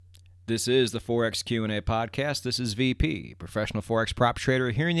This is the Forex Q&A podcast. This is VP, professional Forex prop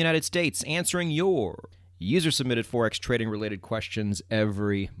trader here in the United States, answering your user-submitted Forex trading-related questions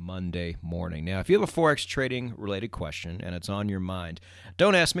every Monday morning. Now, if you have a Forex trading-related question and it's on your mind,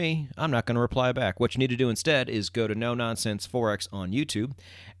 don't ask me. I'm not going to reply back. What you need to do instead is go to No Nonsense Forex on YouTube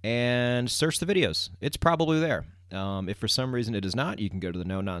and search the videos. It's probably there. If for some reason it is not, you can go to the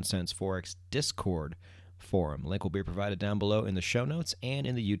No Nonsense Forex Discord forum. Link will be provided down below in the show notes and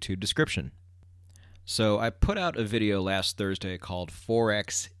in the YouTube description. So I put out a video last Thursday called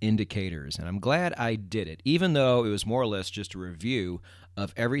Forex Indicators, and I'm glad I did it, even though it was more or less just a review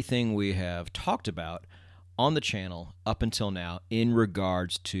of everything we have talked about on the channel up until now in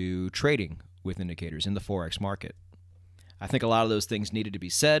regards to trading with indicators in the Forex market. I think a lot of those things needed to be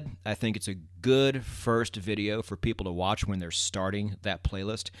said. I think it's a good first video for people to watch when they're starting that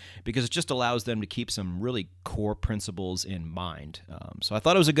playlist because it just allows them to keep some really core principles in mind. So I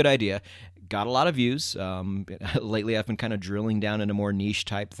thought it was a good idea. Got a lot of views. Lately I've been kind of drilling down into more niche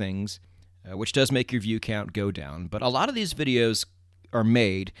type things, which does make your view count go down. But a lot of these videos are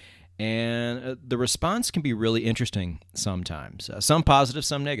made and the response can be really interesting sometimes. Some positive,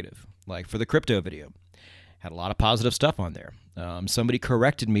 some negative, like for the crypto video. Had a lot of positive stuff on there. Somebody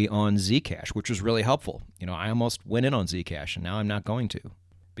corrected me on Zcash, which was really helpful. I almost went in on Zcash, and now I'm not going to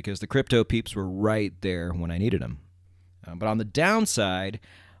because the crypto peeps were right there when I needed them. But on the downside,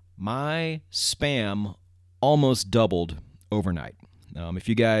 my spam almost doubled overnight. If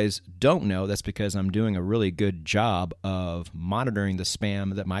you guys don't know, that's because I'm doing a really good job of monitoring the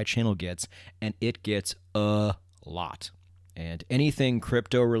spam that my channel gets, and it gets a lot. And anything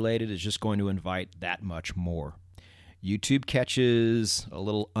crypto related is just going to invite that much more. YouTube catches a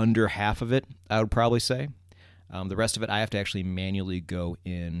little under half of it, I would probably say. The rest of it, I have to actually manually go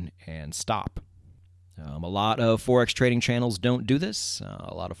in and stop. A lot of Forex trading channels don't do this.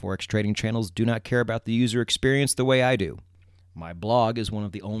 A lot of Forex trading channels do not care about the user experience the way I do. My blog is one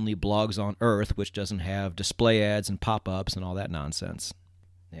of the only blogs on earth which doesn't have display ads and pop-ups and all that nonsense.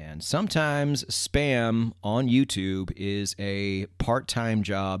 And sometimes spam on YouTube is a part-time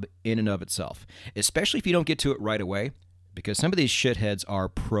job in and of itself, especially if you don't get to it right away, because some of these shitheads are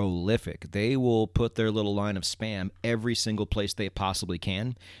prolific. They will put their little line of spam every single place they possibly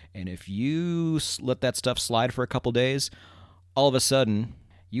can, and if you let that stuff slide for a couple days, all of a sudden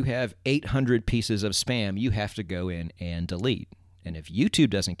you have 800 pieces of spam you have to go in and delete. And if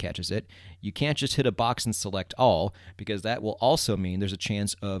YouTube doesn't catch it, you can't just hit a box and select all, because that will also mean there's a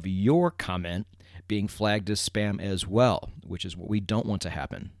chance of your comment being flagged as spam as well, which is what we don't want to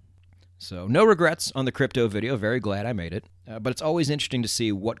happen. So no regrets on the crypto video. Very glad I made it. But it's always interesting to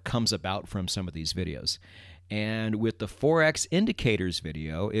see what comes about from some of these videos. And with the Forex Indicators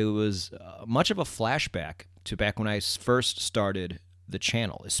video, it was much of a flashback to back when I first started the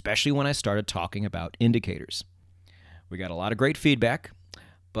channel, especially when I started talking about indicators. We got a lot of great feedback,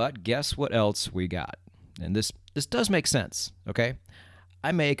 but guess what else we got? And this does make sense, okay?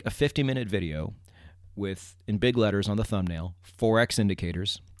 I make a 50-minute video with, in big letters on the thumbnail, Forex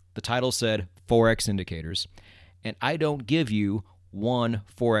Indicators. The title said Forex Indicators, and I don't give you one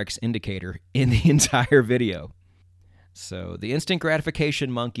Forex indicator in the entire video. So the instant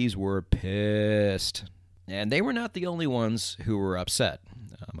gratification monkeys were pissed, and they were not the only ones who were upset.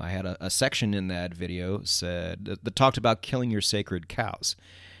 I had a section in that video that talked about killing your sacred cows.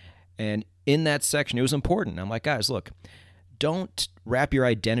 And in that section, it was important. I'm like, guys, look, don't wrap your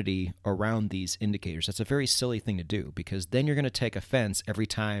identity around these indicators. That's a very silly thing to do, because then you're going to take offense every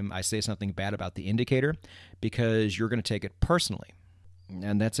time I say something bad about the indicator, because you're going to take it personally.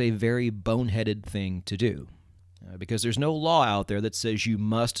 And that's a very boneheaded thing to do, because there's no law out there that says you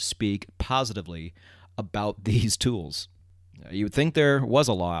must speak positively about these tools. You would think there was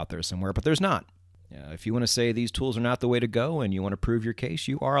a law out there somewhere, but there's not. If you want to say these tools are not the way to go and you want to prove your case,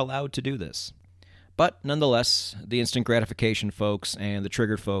 you are allowed to do this. But nonetheless, the instant gratification folks and the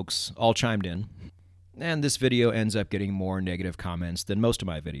triggered folks all chimed in, and this video ends up getting more negative comments than most of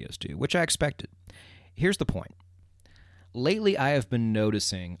my videos do, which I expected. Here's the point. Lately, I have been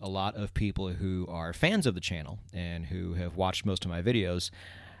noticing a lot of people who are fans of the channel and who have watched most of my videos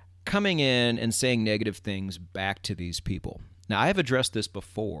coming in and saying negative things back to these people. Now, I have addressed this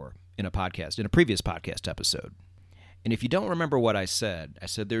before in a previous podcast episode. And if you don't remember what I said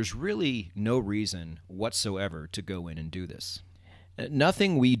there's really no reason whatsoever to go in and do this.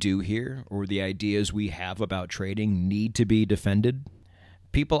 Nothing we do here or the ideas we have about trading need to be defended.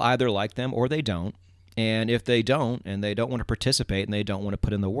 People either like them or they don't. And if they don't, and they don't want to participate, and they don't want to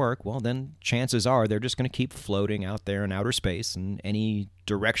put in the work, well, then chances are they're just going to keep floating out there in outer space, and any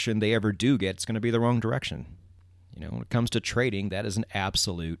direction they ever do get, it's going to be the wrong direction. When it comes to trading, that is an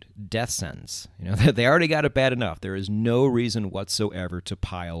absolute death sentence. They already got it bad enough. There is no reason whatsoever to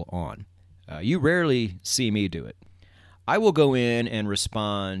pile on. You rarely see me do it. I will go in and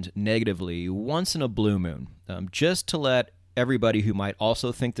respond negatively once in a blue moon, just to let everybody who might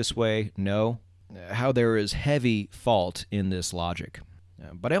also think this way know how there is heavy fault in this logic.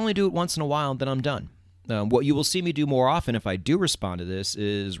 But I only do it once in a while, and then I'm done. What you will see me do more often if I do respond to this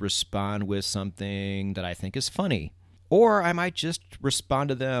is respond with something that I think is funny. Or I might just respond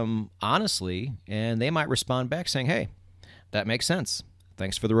to them honestly, and they might respond back saying, hey, that makes sense.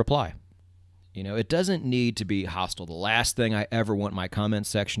 Thanks for the reply. It doesn't need to be hostile. The last thing I ever want my comment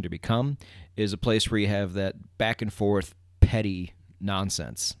section to become is a place where you have that back and forth petty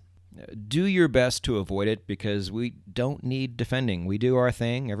nonsense. Do your best to avoid it because we don't need defending. We do our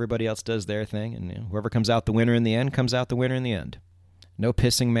thing, everybody else does their thing, and whoever comes out the winner in the end comes out the winner in the end. No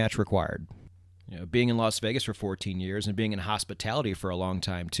pissing match required. Being in Las Vegas for 14 years and being in hospitality for a long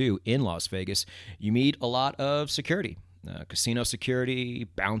time too in Las Vegas, you meet a lot of security. Casino security,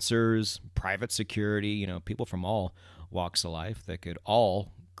 bouncers, private security, people from all walks of life that could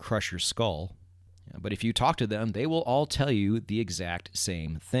all crush your skull. But if you talk to them, they will all tell you the exact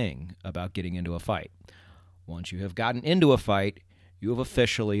same thing about getting into a fight. Once you have gotten into a fight, you have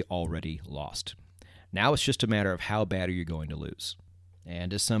officially already lost. Now it's just a matter of how bad are you going to lose.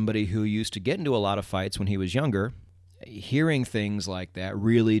 And as somebody who used to get into a lot of fights when he was younger, hearing things like that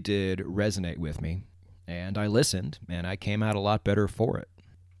really did resonate with me. And I listened, and I came out a lot better for it.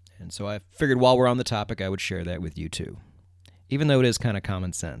 And so I figured while we're on the topic, I would share that with you too. Even though it is kind of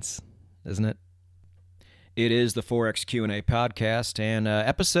common sense, isn't it? It is the Forex Q&A podcast, and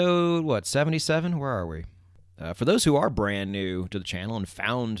episode, 77? Where are we? For those who are brand new to the channel and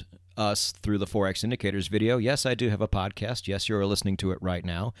found us through the Forex Indicators video, yes, I do have a podcast. Yes, you're listening to it right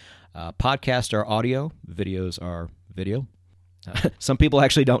now. Podcasts are audio. Videos are video. Some people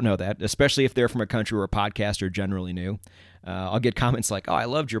actually don't know that, especially if they're from a country where podcasts are generally new. I'll get comments like, oh, I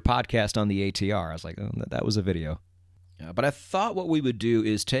loved your podcast on the ATR. I was like, oh, that was a video. But I thought what we would do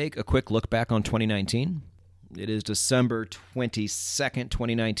is take a quick look back on 2019. It is December 22nd,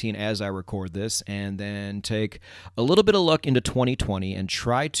 2019 as I record this, and then take a little bit of look into 2020 and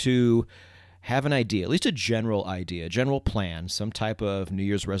try to have an idea, at least a general idea, general plan, some type of New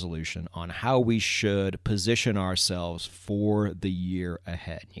Year's resolution on how we should position ourselves for the year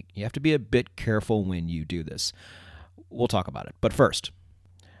ahead. You have to be a bit careful when you do this. We'll talk about it. But first,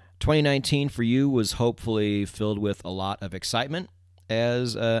 2019 for you was hopefully filled with a lot of excitement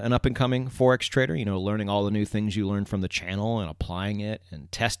as an up-and-coming Forex trader, learning all the new things you learned from the channel and applying it and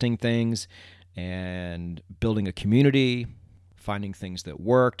testing things and building a community, finding things that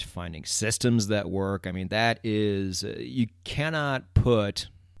worked, finding systems that work. I mean, that is, you cannot put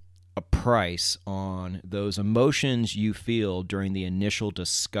a price on those emotions you feel during the initial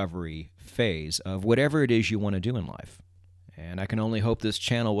discovery phase of whatever it is you want to do in life. And I can only hope this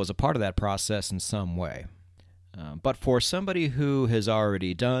channel was a part of that process in some way. But for somebody who has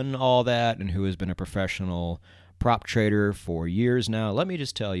already done all that and who has been a professional prop trader for years now, let me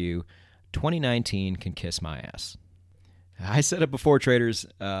just tell you, 2019 can kiss my ass. I said it before, traders,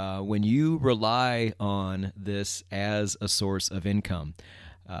 when you rely on this as a source of income,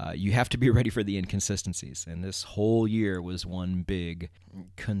 you have to be ready for the inconsistencies. And this whole year was one big,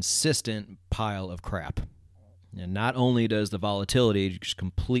 consistent pile of crap. And not only does the volatility just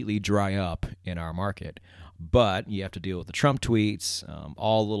completely dry up in our market, but you have to deal with the Trump tweets,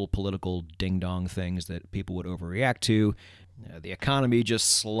 all little political ding-dong things that people would overreact to, the economy just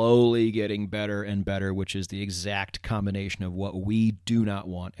slowly getting better and better, which is the exact combination of what we do not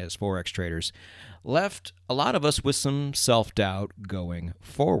want as Forex traders, left a lot of us with some self-doubt going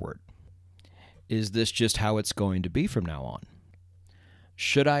forward. Is this just how it's going to be from now on?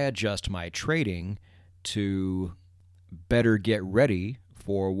 Should I adjust my trading to better get ready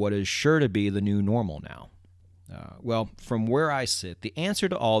for what is sure to be the new normal now? Well, from where I sit, the answer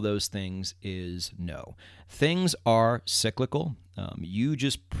to all those things is no. Things are cyclical. You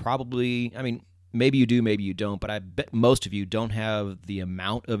just probably, maybe you do, maybe you don't, but I bet most of you don't have the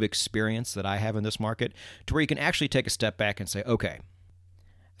amount of experience that I have in this market to where you can actually take a step back and say, okay,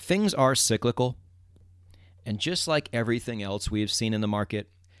 things are cyclical, and just like everything else we have seen in the market,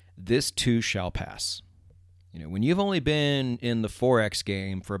 this too shall pass. When you've only been in the Forex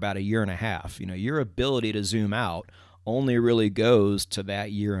game for about a year and a half, your ability to zoom out only really goes to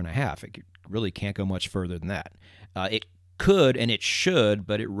that year and a half. It really can't go much further than that. It could and it should,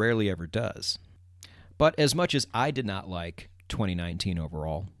 but it rarely ever does. But as much as I did not like 2019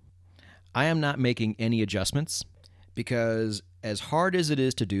 overall, I am not making any adjustments Because as hard as it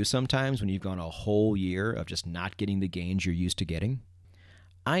is to do sometimes when you've gone a whole year of just not getting the gains you're used to getting,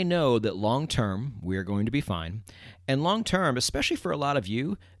 I know that long term we're going to be fine. And long term, especially for a lot of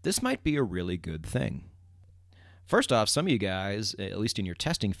you, this might be a really good thing. First off, some of you guys, at least in your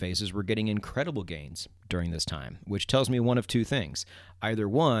testing phases, were getting incredible gains during this time, which tells me one of two things. Either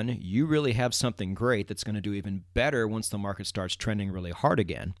one, you really have something great that's going to do even better once the market starts trending really hard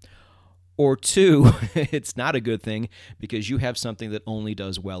again. Or two, it's not a good thing because you have something that only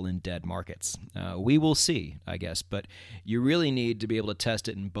does well in dead markets. We will see, I guess, but you really need to be able to test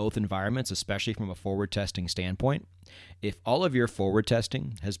it in both environments, especially from a forward testing standpoint. If all of your forward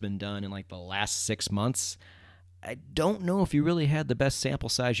testing has been done in like the last 6 months, I don't know if you really had the best sample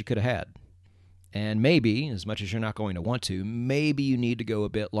size you could have had. And maybe, as much as you're not going to want to, maybe you need to go a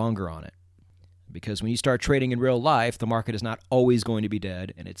bit longer on it. Because when you start trading in real life, the market is not always going to be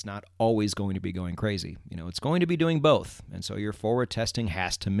dead, and it's not always going to be going crazy. It's going to be doing both, and so your forward testing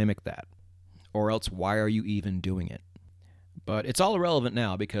has to mimic that. Or else, why are you even doing it? But it's all irrelevant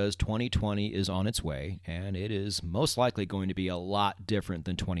now because 2020 is on its way, and it is most likely going to be a lot different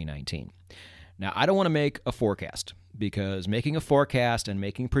than 2019. Now, I don't want to make a forecast, because making a forecast and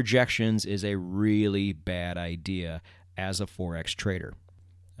making projections is a really bad idea as a Forex trader.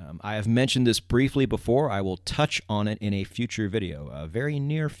 I have mentioned this briefly before. I will touch on it in a future video, a very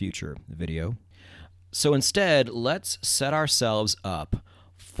near future video. So instead, let's set ourselves up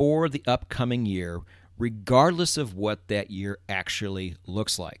for the upcoming year, regardless of what that year actually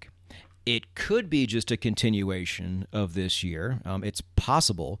looks like. It could be just a continuation of this year. It's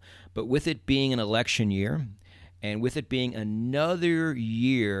possible, but with it being an election year, and with it being another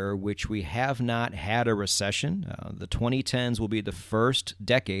year which we have not had a recession, the 2010s will be the first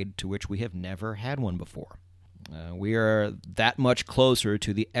decade to which we have never had one before. We are that much closer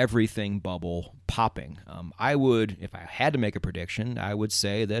to the everything bubble popping. I would, if I had to make a prediction, I would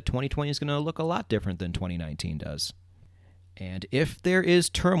say that 2020 is going to look a lot different than 2019 does. And if there is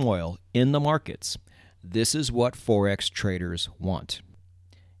turmoil in the markets, this is what Forex traders want.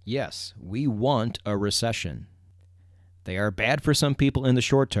 Yes, we want a recession. They are bad for some people in the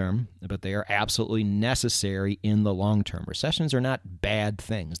short term, but they are absolutely necessary in the long term. Recessions are not bad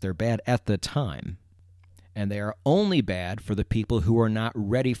things. They're bad at the time. And they are only bad for the people who are not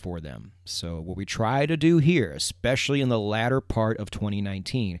ready for them. So what we try to do here, especially in the latter part of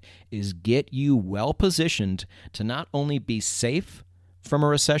 2019, is get you well positioned to not only be safe from a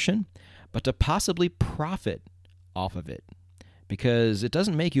recession, but to possibly profit off of it. Because it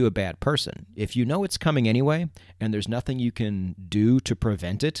doesn't make you a bad person. If you know it's coming anyway, and there's nothing you can do to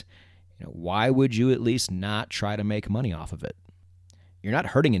prevent it, why would you at least not try to make money off of it? You're not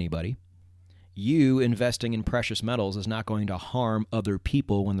hurting anybody. You investing in precious metals is not going to harm other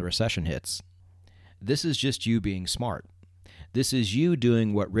people when the recession hits. This is just you being smart. This is you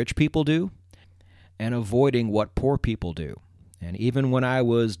doing what rich people do and avoiding what poor people do. And even when I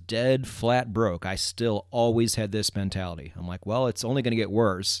was dead flat broke, I still always had this mentality. I'm like, well, it's only going to get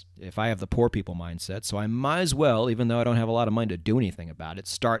worse if I have the poor people mindset, so I might as well, even though I don't have a lot of money to do anything about it,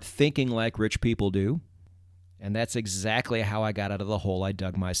 start thinking like rich people do. And that's exactly how I got out of the hole I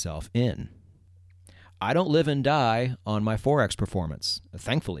dug myself in. I don't live and die on my Forex performance,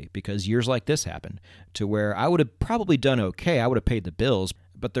 thankfully, because years like this happen, to where I would have probably done okay, I would have paid the bills,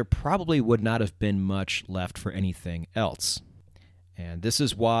 but there probably would not have been much left for anything else. And this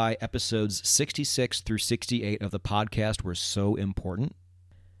is why episodes 66 through 68 of the podcast were so important,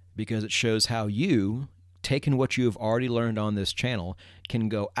 because it shows how you, taking what you have already learned on this channel, can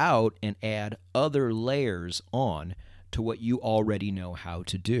go out and add other layers on to what you already know how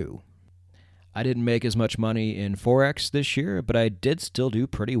to do. I didn't make as much money in Forex this year, but I did still do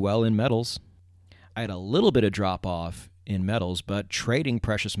pretty well in metals. I had a little bit of drop-off in metals, but trading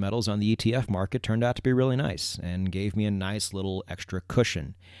precious metals on the ETF market turned out to be really nice and gave me a nice little extra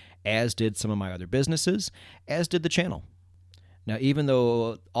cushion, as did some of my other businesses, as did the channel. Now, even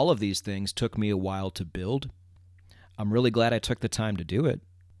though all of these things took me a while to build, I'm really glad I took the time to do it.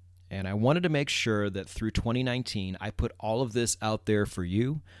 And I wanted to make sure that through 2019, I put all of this out there for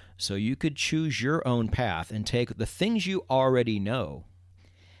you so you could choose your own path and take the things you already know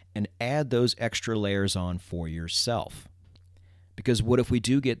and add those extra layers on for yourself. Because what if we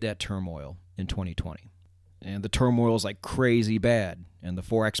do get that turmoil in 2020? And the turmoil is like crazy bad, and the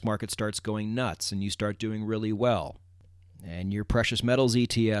Forex market starts going nuts, and you start doing really well. And your precious metals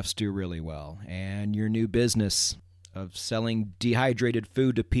ETFs do really well, and your new business of selling dehydrated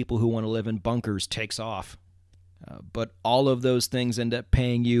food to people who want to live in bunkers takes off. But all of those things end up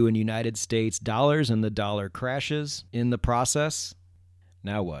paying you in United States dollars, and the dollar crashes in the process.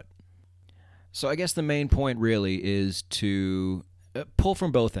 Now what? So I guess the main point really is to pull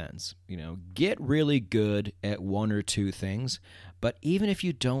from both ends. Get really good at one or two things, but even if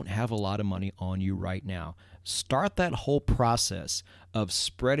you don't have a lot of money on you right now, start that whole process of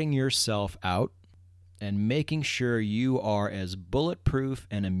spreading yourself out and making sure you are as bulletproof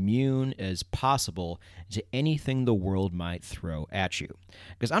and immune as possible to anything the world might throw at you.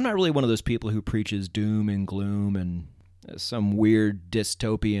 Because I'm not really one of those people who preaches doom and gloom and some weird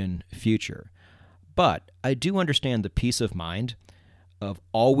dystopian future. But I do understand the peace of mind of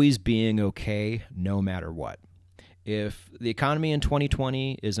always being okay no matter what. If the economy in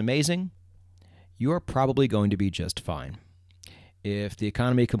 2020 is amazing, you are probably going to be just fine. If the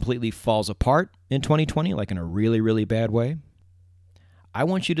economy completely falls apart in 2020, like in a really, really bad way, I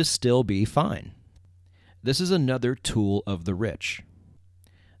want you to still be fine. This is another tool of the rich.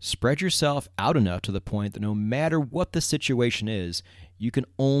 Spread yourself out enough to the point that no matter what the situation is, you can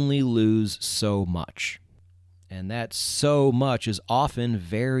only lose so much. And that so much is often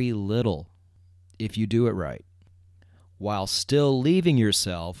very little if you do it right, while still leaving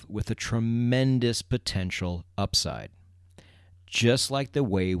yourself with a tremendous potential upside. Just like the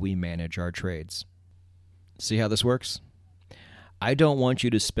way we manage our trades. See how this works? I don't want you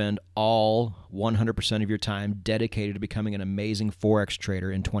to spend all 100% of your time dedicated to becoming an amazing Forex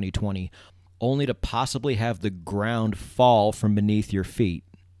trader in 2020, only to possibly have the ground fall from beneath your feet,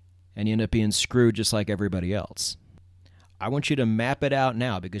 and you end up being screwed just like everybody else. I want you to map it out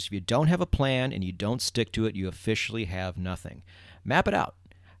now, because if you don't have a plan and you don't stick to it, you officially have nothing. Map it out.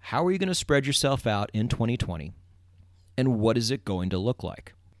 How are you going to spread yourself out in 2020? And what is it going to look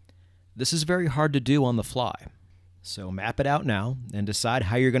like? This is very hard to do on the fly. So map it out now and decide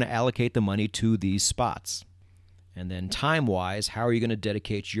how you're going to allocate the money to these spots. And then time-wise, how are you going to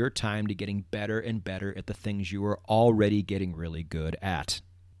dedicate your time to getting better and better at the things you are already getting really good at?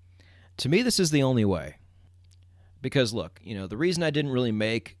 To me, this is the only way. Because look, the reason I didn't really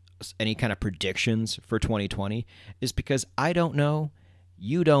make any kind of predictions for 2020 is because I don't know,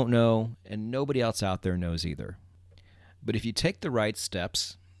 you don't know, and nobody else out there knows either. But if you take the right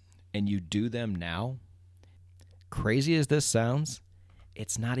steps and you do them now, crazy as this sounds,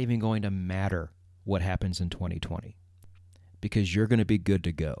 it's not even going to matter what happens in 2020, because you're going to be good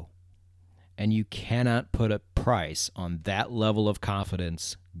to go. And you cannot put a price on that level of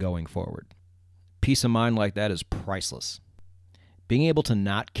confidence going forward. Peace of mind like that is priceless. Being able to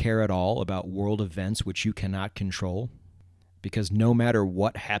not care at all about world events which you cannot control, because no matter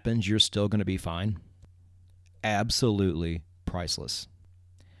what happens, you're still going to be fine. Absolutely priceless.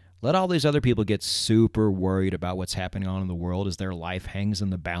 Let all these other people get super worried about what's happening on in the world as their life hangs in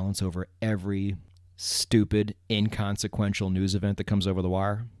the balance over every stupid, inconsequential news event that comes over the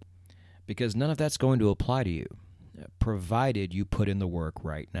wire, because none of that's going to apply to you, provided you put in the work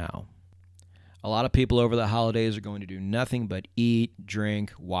right now. A lot of people over the holidays are going to do nothing but eat,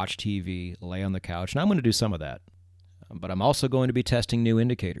 drink, watch TV, lay on the couch, and I'm going to do some of that. But I'm also going to be testing new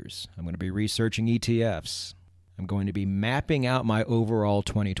indicators. I'm going to be researching ETFs. I'm going to be mapping out my overall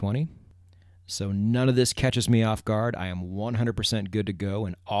 2020, so none of this catches me off guard. I am 100% good to go,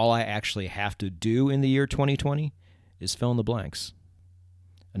 and all I actually have to do in the year 2020 is fill in the blanks.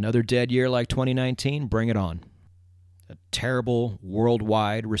 Another dead year like 2019, bring it on. A terrible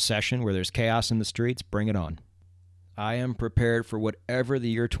worldwide recession where there's chaos in the streets, bring it on. I am prepared for whatever the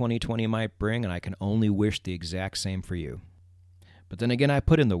year 2020 might bring, and I can only wish the exact same for you. But then again, I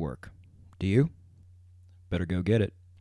put in the work. Do you? Better go get it.